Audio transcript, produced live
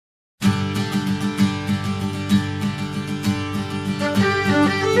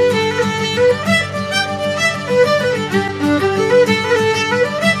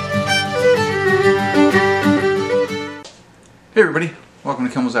Hey everybody, welcome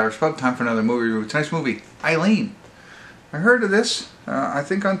to Kimmel's Irish Pub. Time for another movie review. Tonight's movie, Eileen. I heard of this, I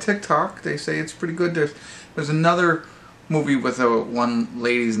think on TikTok. They say it's pretty good. There's another movie with one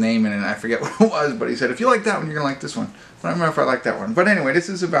lady's name in it. I forget what it was, but he said, if you like that one, you're going to like this one. I don't remember if I like that one. But anyway, this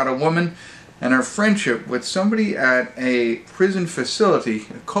is about a woman and her friendship with somebody at a prison facility,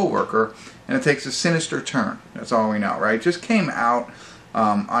 a co-worker, and it takes a sinister turn. That's all we know, right? Just came out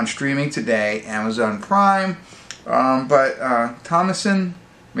on streaming today, Amazon Prime. But Thomasin,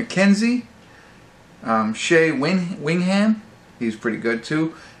 McKenzie, Shea, Whigham, he's pretty good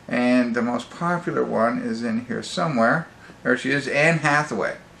too. And the most popular one is in here somewhere. There she is, Anne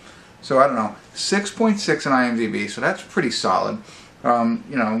Hathaway. So I don't know, 6.6 on IMDb, so that's pretty solid. You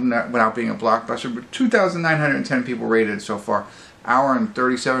know, without being a blockbuster, but 2,910 people rated it so far. Hour and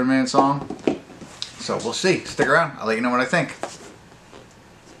 37 minutes long. So we'll see. Stick around. I'll let you know what I think.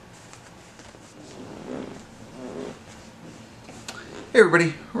 Hey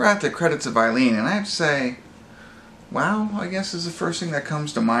everybody, we're at the credits of Eileen, and I have to say, wow, I guess is the first thing that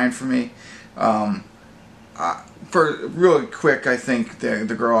comes to mind for me. For really quick, I think the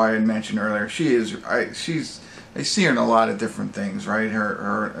girl I had mentioned earlier, I see her in a lot of different things, right?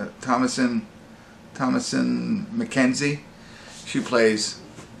 Her Thomasin McKenzie, she plays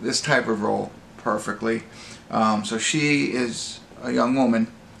this type of role perfectly. So she is a young woman,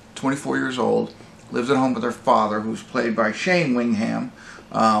 24 years old. Lives at home with her father, who's played by Shea Whigham,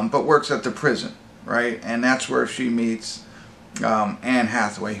 but works at the prison, right? And that's where she meets Anne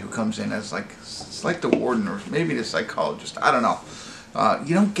Hathaway, who comes in as it's like the warden or maybe the psychologist. I don't know.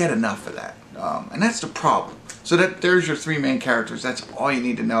 You don't get enough of that, and that's the problem. So there's your three main characters. That's all you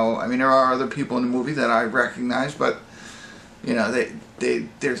need to know. I mean, there are other people in the movie that I recognize, but you know,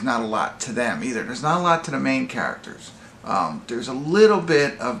 there's not a lot to them either. There's not a lot to the main characters. There's a little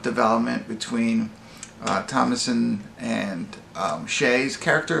bit of development between Thomasin and Shea's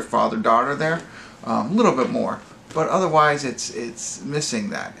character, father-daughter there, a little bit more, but otherwise it's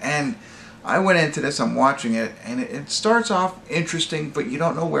missing that. And I went into this, I'm watching it, and it starts off interesting, but you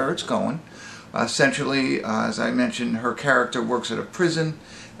don't know where it's going. Essentially, as I mentioned, her character works at a prison,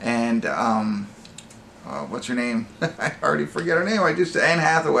 and what's her name? I already forget her name. Anne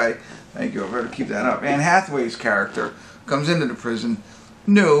Hathaway. Thank you. I better keep that up. Anne Hathaway's character comes into the prison,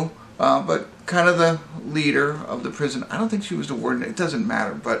 new, but kind of the leader of the prison. I don't think she was the warden. It doesn't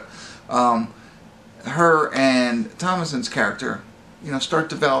matter. But her and Thomasin's character, you know, start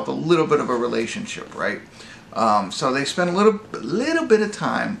to develop a little bit of a relationship, right? So they spend a little bit of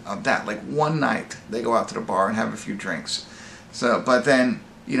time of that. Like one night, they go out to the bar and have a few drinks. So, but then,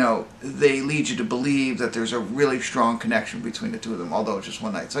 you know, they lead you to believe that there's a really strong connection between the two of them, although it's just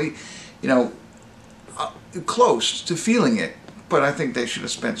one night. So, you know, close to feeling it, but I think they should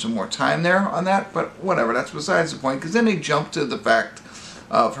have spent some more time there on that, but whatever, that's besides the point, because then they jump to the fact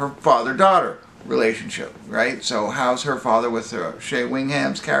of her father-daughter relationship, right? So how's her father with Shea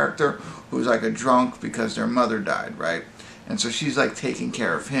Whigham's character, who's like a drunk because their mother died, right? And so she's like taking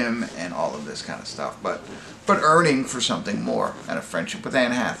care of him and all of this kind of stuff, but earning for something more and a friendship with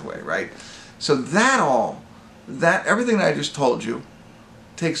Anne Hathaway, right? So everything that I just told you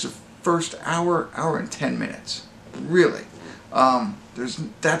takes the first hour and 10 minutes, really.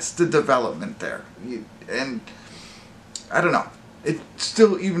 That's the development there, and I don't know. It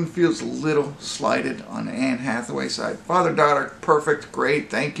still even feels a little slighted on the Anne Hathaway side. Father-daughter, perfect, great,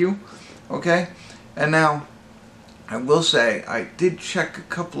 thank you. Okay, and now I will say I did check a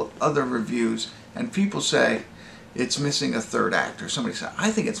couple of other reviews, and people say it's missing a third act, or somebody said I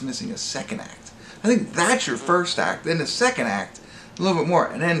think it's missing a second act. I think that's your first act, then the second act, a little bit more,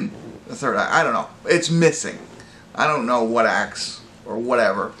 and then the third act. I don't know. It's missing. I don't know what acts or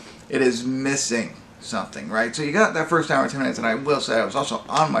whatever. It is missing something, right? So you got that first hour and 10 minutes, and I will say I was also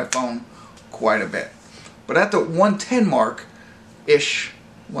on my phone quite a bit. But at the 110 mark-ish,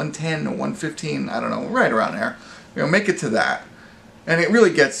 110 or 115, I don't know, right around there, you know, make it to that. And it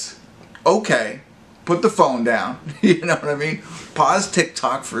really gets, okay, put the phone down, you know what I mean? Pause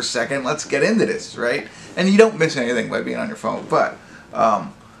TikTok for a second, let's get into this, right? And you don't miss anything by being on your phone, but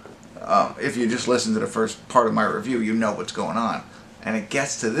if you just listen to the first part of my review, you know what's going on. And it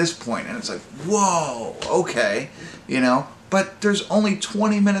gets to this point, and it's like, whoa, okay, you know, but there's only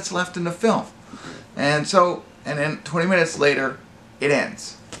 20 minutes left in the film. And so, and then 20 minutes later, it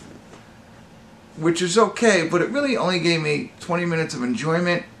ends. Which is okay, but it really only gave me 20 minutes of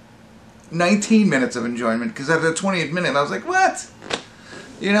enjoyment, 19 minutes of enjoyment, because at the 20th minute, I was like, what?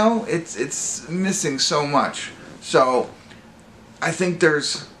 You know, it's missing so much. So, I think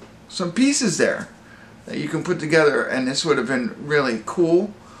there's some pieces there that you can put together, and this would have been really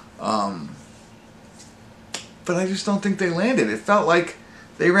cool. but I just don't think they landed. It felt like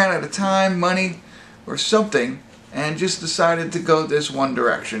they ran out of time, money, or something, and just decided to go this one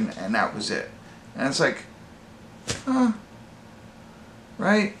direction, and that was it. And it's like, huh,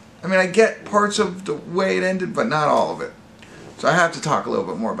 right? I mean, I get parts of the way it ended, but not all of it. So I have to talk a little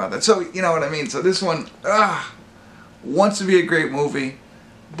bit more about that. So, you know what I mean? So this one, wants to be a great movie,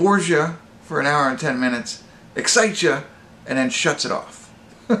 bores you for an hour and 10 minutes, excites you, and then shuts it off.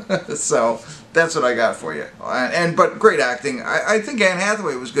 So that's what I got for you. But great acting. I think Anne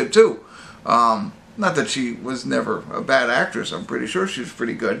Hathaway was good too. Not that she was never a bad actress. I'm pretty sure she was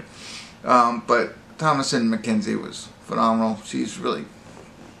pretty good. But Thomasin McKenzie was phenomenal. She's really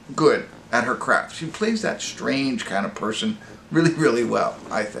good at her craft. She plays that strange kind of person really, really well,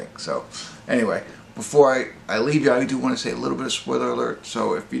 I think. So anyway, before I leave you, I do want to say a little bit of spoiler alert.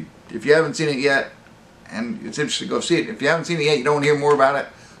 So if you haven't seen it yet, and it's interesting, go see it. If you haven't seen it yet, you don't want to hear more about it,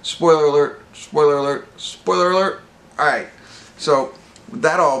 spoiler alert, spoiler alert, spoiler alert. Alright, so with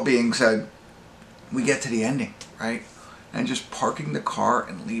that all being said, we get to the ending, right? And just parking the car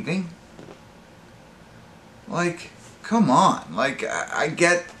and leaving. Like, come on. Like, I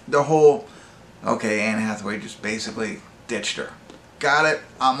get the whole, okay, Anne Hathaway just basically ditched her. Got it.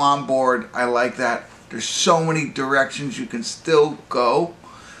 I'm on board. I like that. There's so many directions you can still go.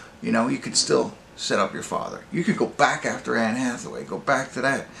 You know, you could still set up your father. You could go back after Anne Hathaway. Go back to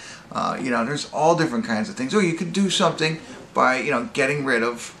that. You know, there's all different kinds of things. Or you could do something by, you know, getting rid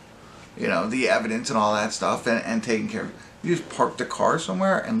of, you know, the evidence and all that stuff and taking care of it. You just park the car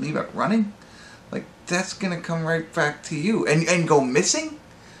somewhere and leave it running. Like, that's going to come right back to you. And go missing?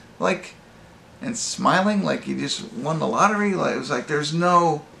 Like, and smiling like you just won the lottery? Like, it was like, there's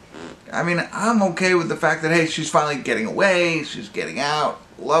no... I mean, I'm okay with the fact that, hey, she's finally getting away, she's getting out,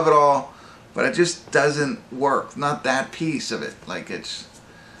 love it all, but it just doesn't work. Not that piece of it. Like, it's...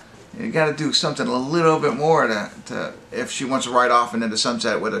 You got to do something a little bit more to if she wants to ride off into the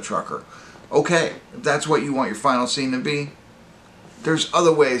sunset with a trucker. Okay, if that's what you want your final scene to be, there's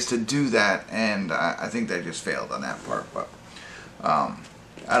other ways to do that, and I think they just failed on that part. But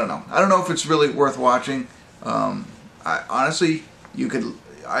I don't know. I don't know if it's really worth watching. Honestly, you could.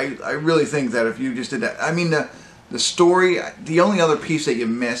 I really think that if you just did that, I mean the story. The only other piece that you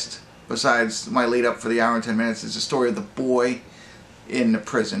missed besides my lead up for the hour and 10 minutes is the story of the boy in the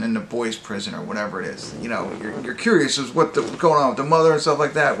prison, in the boys' prison or whatever it is. You know, you're curious as what's going on with the mother and stuff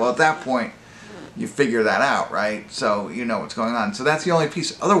like that. Well, at that point, you figure that out, right? So you know what's going on. So that's the only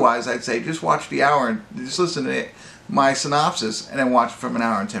piece. Otherwise, I'd say just watch the hour and just listen to my synopsis and then watch it from an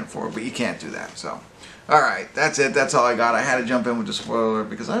hour and 10 forward. But you can't do that. So, all right, that's it. That's all I got. I had to jump in with the spoiler alert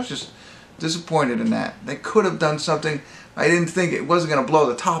because I was just disappointed in that. They could have done something. I didn't think it wasn't going to blow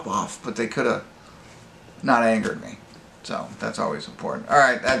the top off, but they could have not angered me. So that's always important. All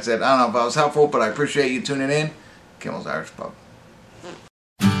right, that's it. I don't know if I was helpful, but I appreciate you tuning in. Kimmel's Irish Pub.